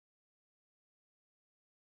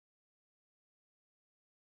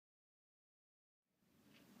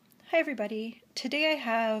Hi everybody. Today I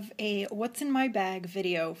have a what's in my bag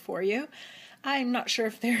video for you. I'm not sure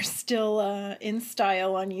if they're still in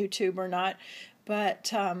style on YouTube or not,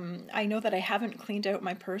 but I know that I haven't cleaned out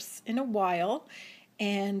my purse in a while,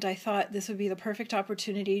 and I thought this would be the perfect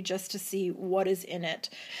opportunity just to see what is in it.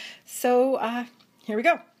 So here we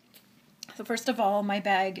go. So first of all, my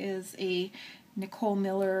bag is a Nicole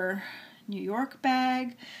Miller New York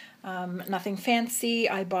bag. Nothing fancy.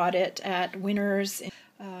 I bought it at Winners.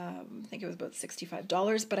 I think it was about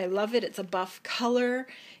 $65, but I love it. It's a buff color.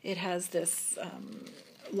 It has this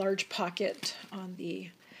large pocket on the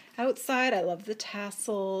outside. I love the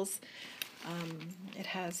tassels. It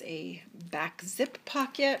has a back zip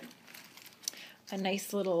pocket, a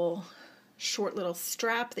nice little short little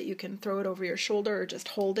strap that you can throw it over your shoulder or just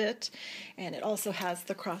hold it, and it also has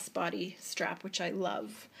the crossbody strap, which I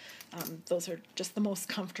love. Those are just the most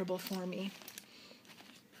comfortable for me.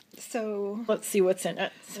 So let's see what's in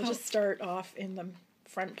it. So I'll just start off in the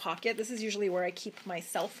front pocket. This is usually where I keep my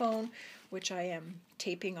cell phone, which I am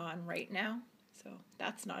taping on right now. So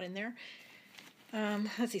that's not in there.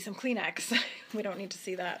 Let's see, some Kleenex. We don't need to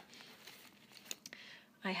see that.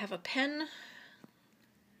 I have a pen.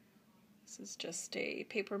 This is just a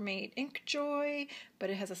Papermate Inkjoy, but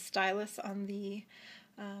it has a stylus on the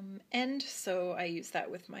end, so I use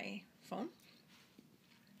that with my phone.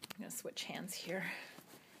 I'm going to switch hands here.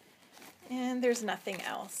 And there's nothing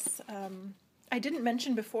else. I didn't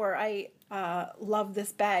mention before, I love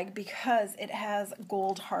this bag because it has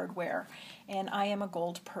gold hardware, and I am a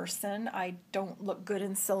gold person. I don't look good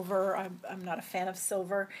in silver. I'm not a fan of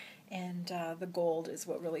silver, and the gold is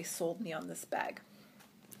what really sold me on this bag.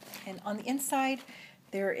 And on the inside,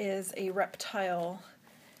 there is a reptile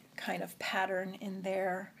kind of pattern in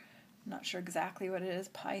there. I'm not sure exactly what it is,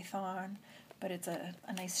 python, but it's a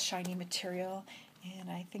nice shiny material.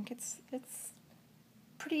 And I think it's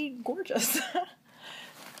pretty gorgeous.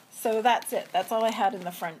 So that's it. That's all I had in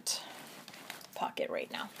the front pocket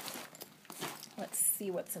right now. Let's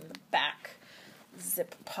see what's in the back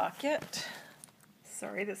zip pocket.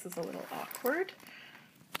 Sorry, this is a little awkward.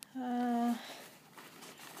 Oh,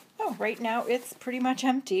 right now it's pretty much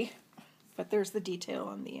empty, but there's the detail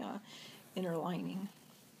on the inner lining.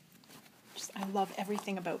 I love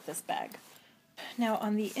everything about this bag. Now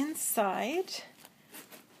on the inside,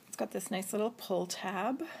 it's got this nice little pull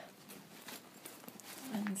tab.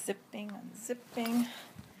 Unzipping, unzipping.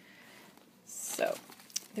 So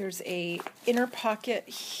there's a inner pocket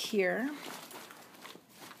here.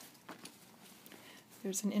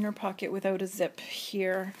 There's an inner pocket without a zip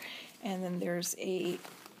here, and then there's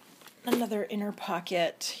another inner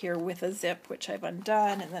pocket here with a zip, which I've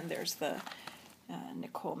undone, and then there's the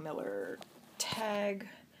Nicole Miller tag,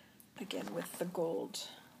 again with the gold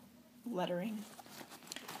lettering.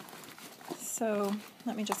 So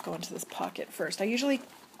let me just go into this pocket first. In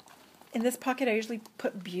this pocket I usually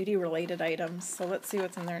put beauty related items, so let's see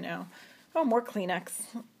what's in there now. Oh, more Kleenex.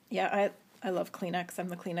 Yeah, I love Kleenex. I'm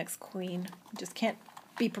the Kleenex queen. I just can't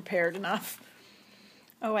be prepared enough.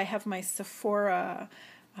 Oh, I have my Sephora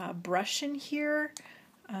brush in here.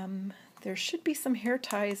 There should be some hair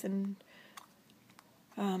ties and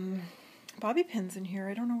bobby pins in here.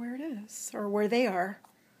 I don't know where it is or where they are.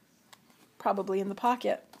 Probably in the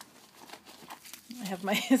pocket. I have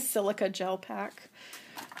my silica gel pack,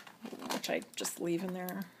 which I just leave in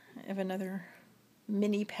there. I have another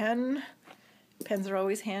mini pen. Pens are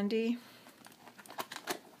always handy.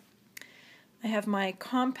 I have my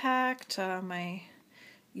compact, my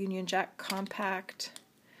Union Jack compact,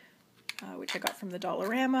 which I got from the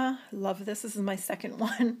Dollarama. Love this. This is my second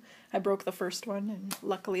one. I broke the first one, and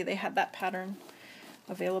luckily they had that pattern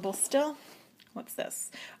available still. What's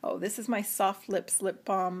this? Oh, this is my Soft Lips lip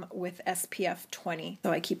balm with SPF 20. So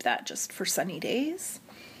I keep that just for sunny days.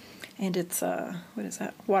 And it's, what is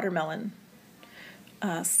that? Watermelon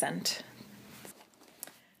scent.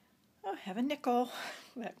 Oh, I have a nickel.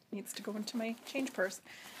 That needs to go into my change purse.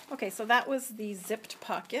 Okay, so that was the zipped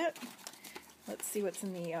pocket. Let's see what's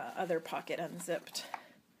in the other pocket unzipped.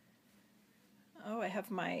 Oh, I have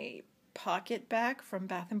my pocket bag from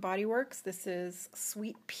Bath & Body Works. This is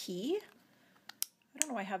Sweet Pea. I don't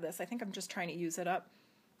know why I have this. I think I'm just trying to use it up.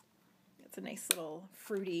 It's a nice little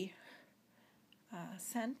fruity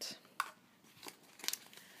scent.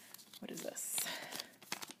 What is this?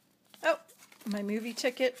 Oh, my movie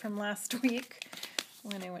ticket from last week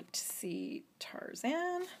when I went to see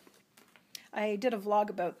Tarzan. I did a vlog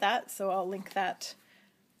about that, so I'll link that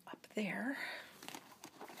up there.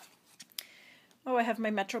 Oh, I have my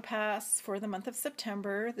Metro Pass for the month of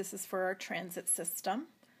September. This is for our transit system.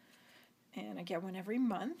 And I get one every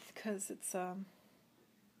month because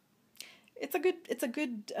it's a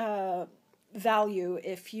good value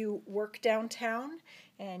if you work downtown,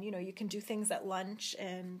 and you can do things at lunch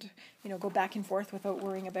and go back and forth without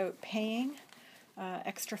worrying about paying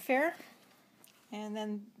extra fare. And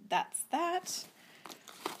then that's that.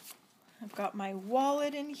 I've got my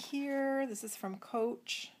wallet in here. This is from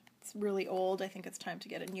Coach. It's really old. I think it's time to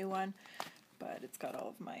get a new one, but it's got all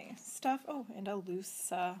of my stuff. Oh, and a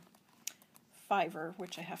loose $5,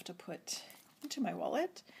 which I have to put into my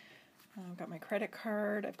wallet. I've got my credit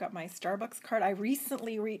card. I've got my Starbucks card. I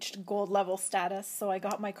recently reached gold level status, so I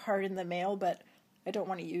got my card in the mail, but I don't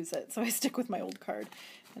want to use it, so I stick with my old card.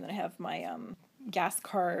 And then I have my gas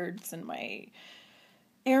cards and my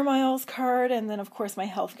Air Miles card, and then of course my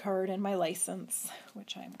health card and my license,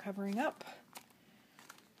 which I'm covering up.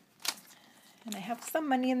 And I have some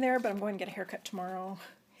money in there, but I'm going to get a haircut tomorrow,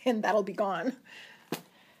 and that'll be gone.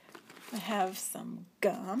 I have some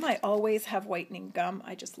gum. I always have whitening gum.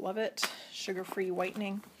 I just love it. Sugar-free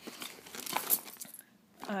whitening.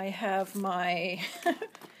 I have my...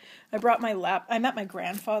 I brought my I'm at my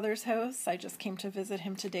grandfather's house. I just came to visit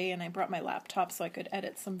him today, and I brought my laptop so I could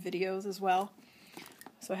edit some videos as well.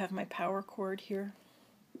 So I have my power cord here.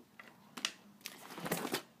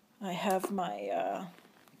 I have my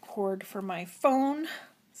cord for my phone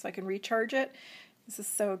so I can recharge it. This is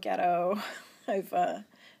so ghetto. I've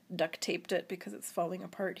duct taped it because it's falling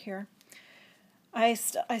apart here. I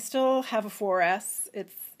still have a 4S.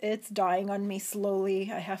 It's dying on me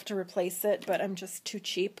slowly. I have to replace it, but I'm just too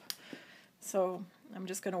cheap. So I'm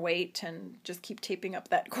just going to wait and just keep taping up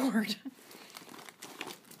that cord.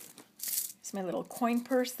 It's my little coin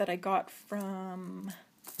purse that I got from,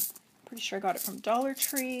 pretty sure I got it from Dollar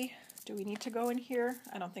Tree. Do we need to go in here?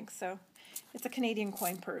 I don't think so. It's a Canadian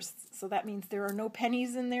coin purse, so that means there are no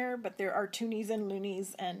pennies in there, but there are toonies and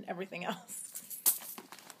loonies and everything else.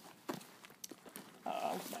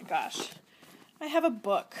 Oh my gosh. I have a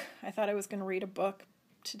book. I thought I was going to read a book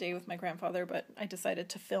today with my grandfather, but I decided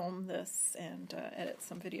to film this and edit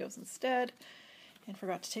some videos instead, and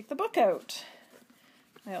forgot to take the book out.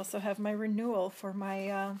 I also have my renewal for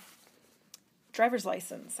my driver's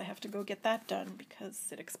license. I have to go get that done because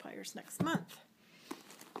it expires next month.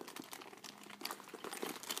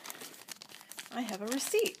 I have a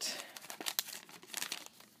receipt.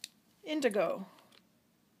 Indigo.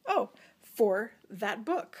 Oh, for that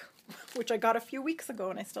book, which I got a few weeks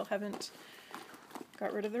ago and I still haven't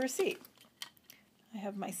got rid of the receipt. I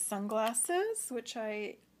have my sunglasses, which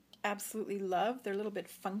I absolutely love. They're a little bit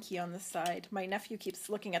funky on the side. My nephew keeps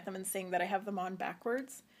looking at them and saying that I have them on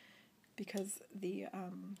backwards because the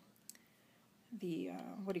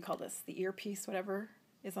what do you call this? The earpiece, whatever,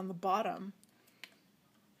 is on the bottom.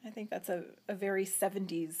 I think that's a very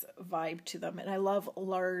 70s vibe to them. And I love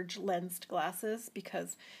large lensed glasses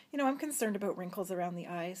because, I'm concerned about wrinkles around the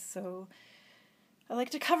eyes, so I like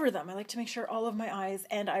to cover them. I like to make sure all of my eyes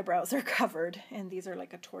and eyebrows are covered. And these are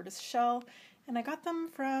like a tortoise shell. And I got them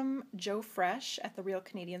from Joe Fresh at the Real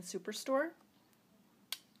Canadian Superstore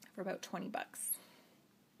for about 20 bucks.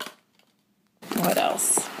 What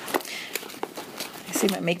else? I see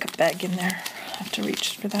my makeup bag in there. I have to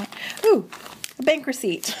reach for that. Ooh, a bank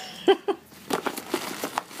receipt.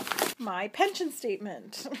 My pension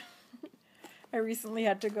statement. I recently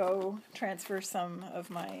had to go transfer some of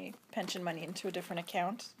my pension money into a different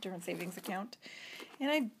savings account, and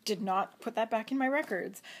I did not put that back in my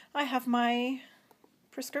records. I have my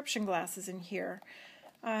prescription glasses in here.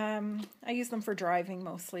 I use them for driving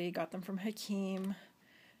mostly. Got them from Hakeem.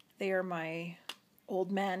 They are my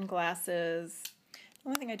old man glasses. The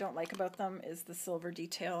only thing I don't like about them is the silver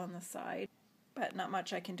detail on the side, but not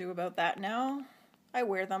much I can do about that now. I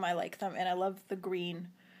wear them, I like them, and I love the green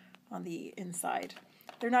on the inside.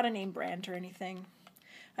 They're not a name brand or anything.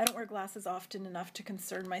 I don't wear glasses often enough to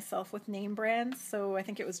concern myself with name brands, so I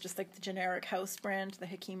think it was just like the generic house brand, the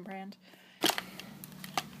Hakeem brand.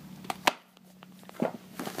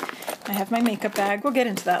 I have my makeup bag. We'll get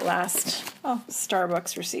into that last. Oh,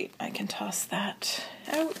 Starbucks receipt. I can toss that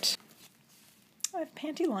out. I have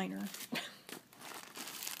panty liner.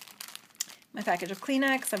 My package of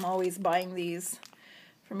Kleenex. I'm always buying these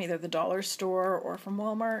from either the dollar store or from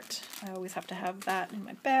Walmart. I always have to have that in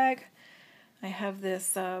my bag. I have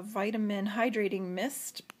this vitamin hydrating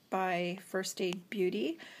mist by First Aid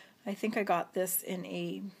Beauty. I think I got this in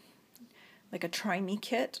a Try Me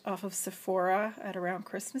kit off of Sephora at around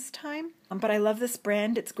Christmas time. But I love this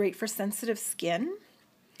brand. It's great for sensitive skin.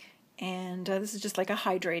 And this is just like a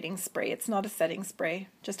hydrating spray. It's not a setting spray,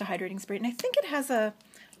 just a hydrating spray. And I think it has a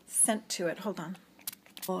scent to it. Hold on.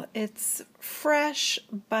 Well, it's fresh,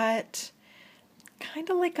 but kind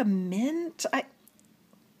of like a mint. I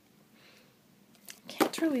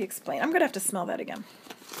can't Let's really explain. I'm going to have to smell that again.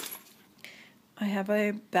 I have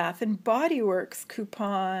a Bath and Body Works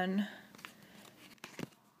coupon.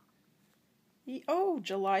 Oh,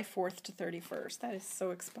 July 4th to 31st. That is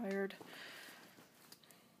so expired.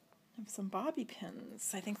 I have some bobby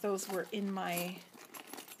pins. I think those were in my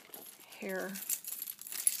hair.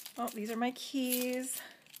 Oh, these are my keys.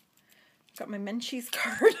 Got my Menchie's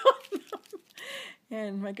card on them.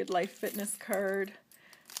 And my Good Life Fitness card.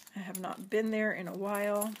 I have not been there in a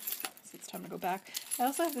while, so it's time to go back. I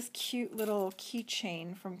also have this cute little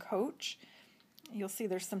keychain from Coach. You'll see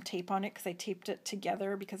there's some tape on it because I taped it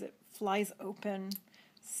together because it flies open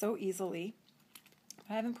so easily.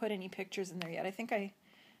 I haven't put any pictures in there yet. I think I'm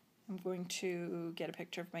going to get a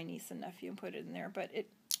picture of my niece and nephew and put it in there, but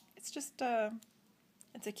it's just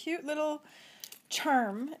it's a cute little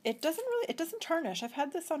charm. It doesn't tarnish. I've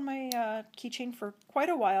had this on my keychain for quite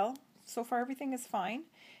a while. So far everything is fine.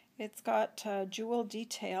 It's got jewel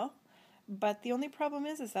detail, but the only problem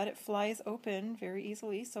is that it flies open very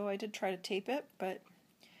easily. So I did try to tape it, but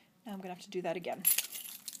now I'm gonna have to do that again.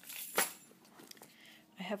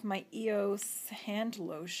 I have my EOS hand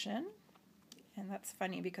lotion, and that's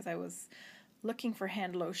funny because I was looking for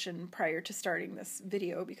hand lotion prior to starting this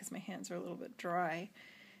video because my hands are a little bit dry,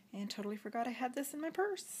 and totally forgot I had this in my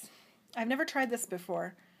purse. I've never tried this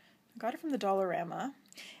before. I got it from the Dollarama.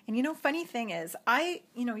 And you know, funny thing is,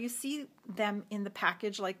 you see them in the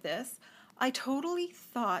package like this. I totally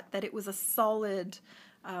thought that it was a solid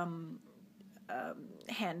hand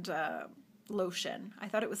lotion. I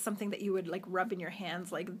thought it was something that you would like rub in your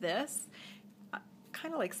hands like this,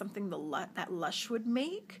 kind of like something that Lush would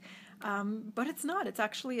make, but it's not. It's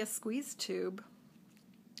actually a squeeze tube,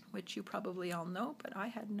 which you probably all know, but I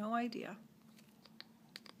had no idea.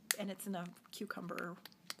 And it's in a cucumber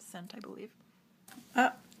scent, I believe.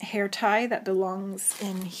 Hair tie that belongs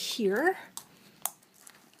in here.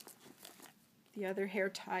 The other hair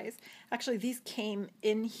ties. Actually, these came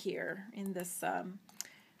in here in this.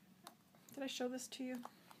 Did I show this to you?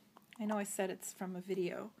 I know I said it's from a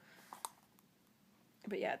video.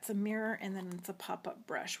 But yeah, it's a mirror and then it's a pop-up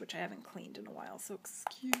brush, which I haven't cleaned in a while, so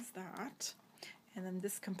excuse that. And then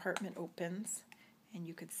this compartment opens and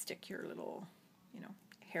you could stick your little,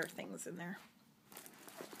 hair things in there.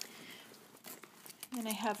 And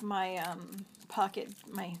I have my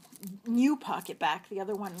my new pocket back. The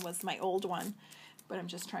other one was my old one, but I'm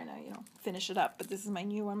just trying to, finish it up. But this is my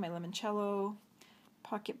new one, my limoncello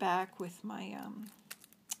pocket back with my,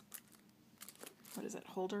 what is it,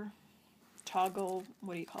 holder? Toggle,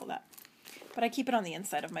 what do you call that? But I keep it on the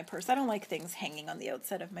inside of my purse. I don't like things hanging on the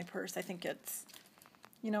outside of my purse. I think it's,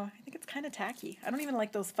 I think it's kind of tacky. I don't even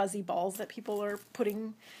like those fuzzy balls that people are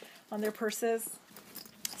putting on their purses.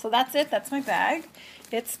 So that's it. That's my bag.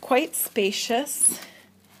 It's quite spacious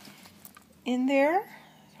in there.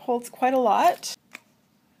 It holds quite a lot.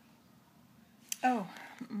 Oh,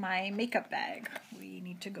 my makeup bag. We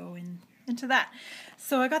need to go into that.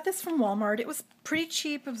 So I got this from Walmart. It was pretty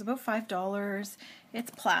cheap. It was about $5. It's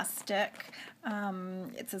plastic.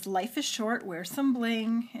 It says "Life is short, wear some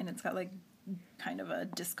bling," and it's got like kind of a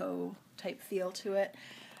disco type feel to it.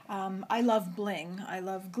 I love bling. I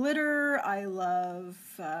love glitter. I love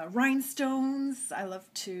rhinestones. I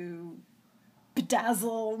love to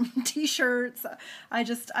bedazzle t-shirts.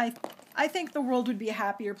 I think the world would be a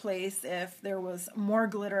happier place if there was more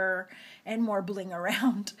glitter and more bling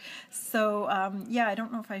around. So yeah, I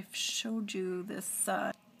don't know if I've showed you this.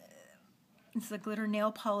 It's a glitter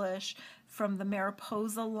nail polish from the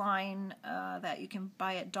Mariposa line that you can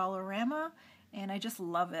buy at Dollarama, and I just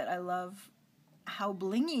love it. I love how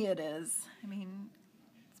blingy it is. I mean,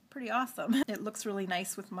 it's pretty awesome. It looks really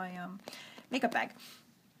nice with my makeup bag.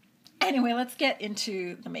 Anyway, let's get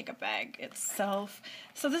into the makeup bag itself.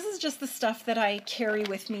 So this is just the stuff that I carry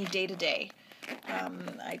with me day to day.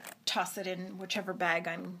 I toss it in whichever bag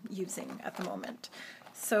I'm using at the moment.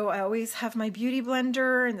 So I always have my beauty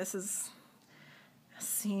blender, and this is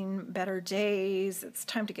seen better days. It's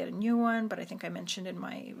time to get a new one, but I think I mentioned in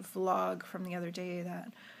my vlog from the other day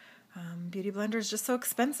that beauty blender is just so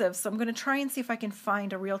expensive. So I'm going to try and see if I can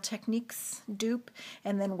find a Real Techniques dupe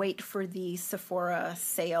and then wait for the Sephora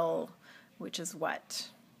sale, which is what,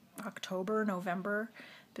 October, November,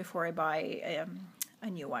 before I buy a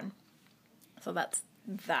new one. So that's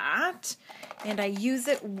that. And I use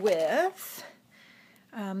it with,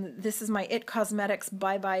 this is my It Cosmetics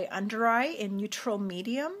Bye Bye Under Eye in neutral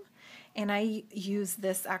medium. And I use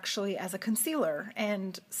this actually as a concealer.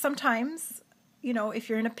 And sometimes, if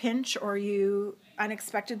you're in a pinch or you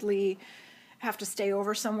unexpectedly have to stay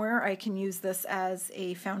over somewhere, I can use this as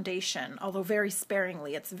a foundation, although very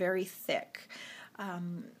sparingly. It's very thick.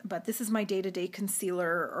 But this is my day-to-day concealer,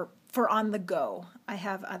 or for on the go. I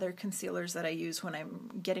have other concealers that I use when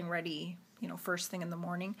I'm getting ready, you know, first thing in the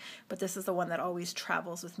morning, but this is the one that always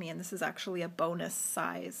travels with me, and this is actually a bonus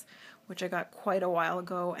size, which I got quite a while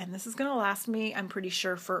ago, and this is going to last me, I'm pretty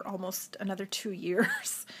sure, for almost another 2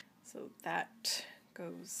 years. So that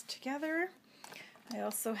goes together. I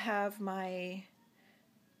also have my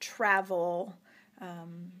travel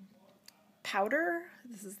powder.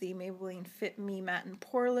 This is the Maybelline Fit Me Matte and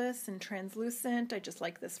Poreless and Translucent. I just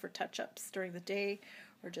like this for touch-ups during the day,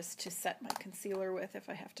 or just to set my concealer with if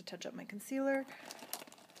I have to touch up my concealer.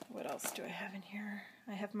 What else do I have in here?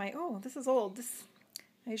 I have my, oh, this is old.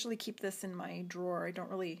 I usually keep this in my drawer. I don't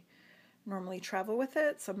really normally travel with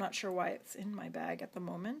it, so I'm not sure why it's in my bag at the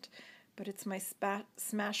moment. But it's my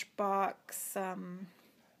Smashbox,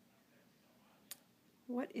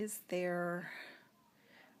 what is their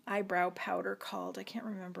eyebrow powder called? I can't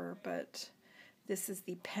remember, but this is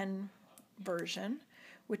the pen version,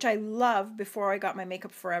 which I love before I got my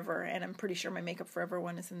Makeup Forever, and I'm pretty sure my Makeup Forever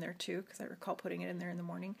one is in there too, because I recall putting it in there in the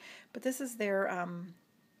morning. But this is their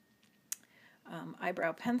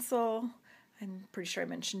eyebrow pencil. I'm pretty sure I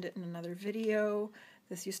mentioned it in another video.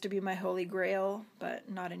 This used to be my holy grail, but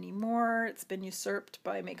not anymore. It's been usurped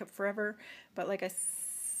by Makeup Forever. But like I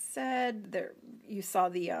said, there you saw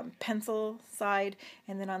the pencil side,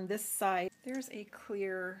 and then on this side there's a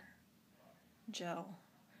clear gel.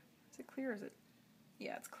 Is it clear? Or is it?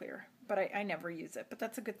 Yeah, it's clear, but I never use it, but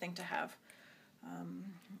that's a good thing to have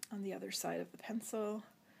on the other side of the pencil.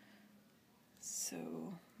 So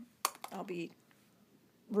I'll be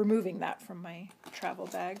removing that from my travel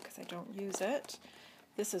bag because I don't use it.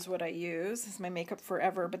 This is what I use. This is my Makeup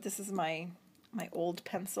Forever, but this is my old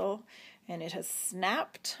pencil, and it has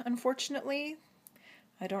snapped, unfortunately.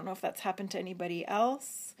 I don't know if that's happened to anybody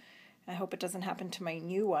else. I hope it doesn't happen to my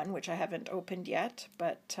new one, which I haven't opened yet.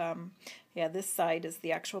 But yeah, this side is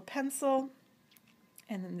the actual pencil,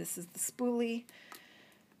 and then this is the spoolie.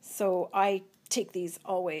 So I take these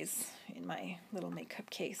always in my little makeup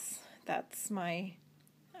case. That's I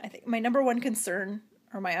think my number one concern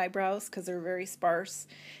are my eyebrows, because they're very sparse,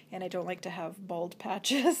 and I don't like to have bald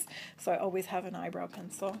patches, so I always have an eyebrow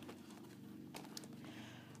pencil.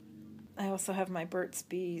 I also have my Burt's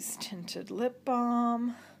Bees Tinted Lip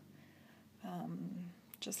Balm.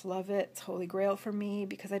 Just love it. It's holy grail for me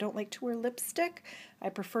because I don't like to wear lipstick. I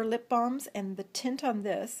prefer lip balms, and the tint on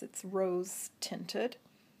this, it's rose tinted.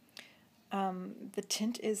 The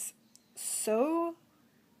tint is so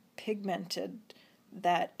pigmented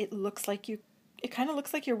that it looks like it kind of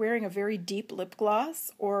looks like you're wearing a very deep lip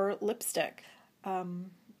gloss or lipstick. I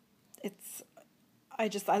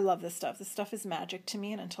love this stuff. This stuff is magic to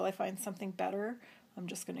me, and until I find something better, I'm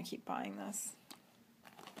just going to keep buying this.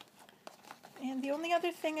 And the only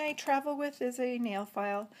other thing I travel with is a nail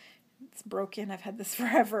file. It's broken. I've had this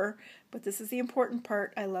forever, but this is the important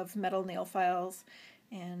part. I love metal nail files,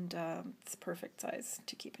 and it's perfect size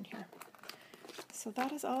to keep in here. So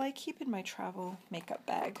that is all I keep in my travel makeup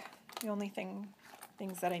bag. The only things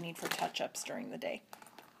that I need for touch-ups during the day.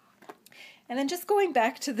 And then just going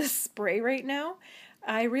back to this spray right now,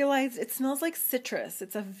 I realized it smells like citrus.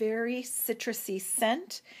 It's a very citrusy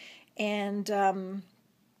scent, and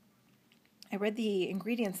I read the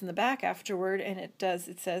ingredients in the back afterward, and it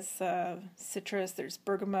says citrus, there's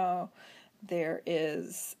bergamot, there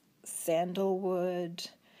is sandalwood,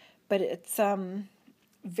 but it's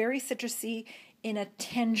very citrusy in a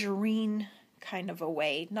tangerine kind of a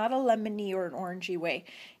way, not a lemony or an orangey way.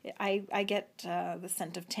 I get the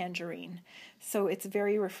scent of tangerine, so it's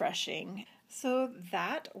very refreshing. So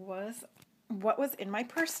that was what was in my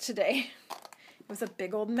purse today. It was a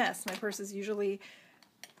big old mess. My purse is usually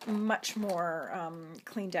much more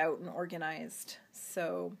cleaned out and organized.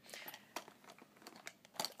 So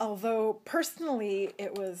although personally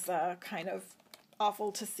it was kind of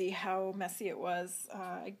awful to see how messy it was,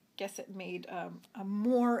 I guess it made a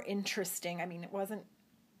more interesting, I mean, it wasn't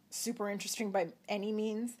super interesting by any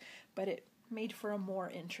means, but it made for a more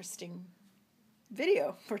interesting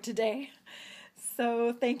video for today.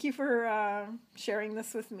 So thank you for sharing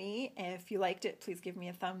this with me. If you liked it, please give me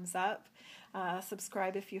a thumbs up.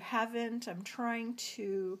 Subscribe if you haven't. I'm trying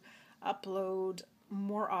to upload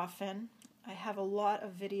more often. I have a lot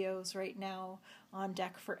of videos right now on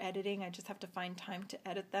deck for editing. I just have to find time to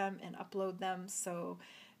edit them and upload them, so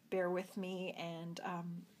bear with me, and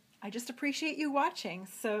I just appreciate you watching.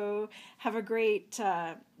 So have a great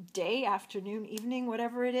day, afternoon, evening,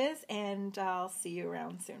 whatever it is, and I'll see you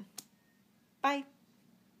around soon. Bye.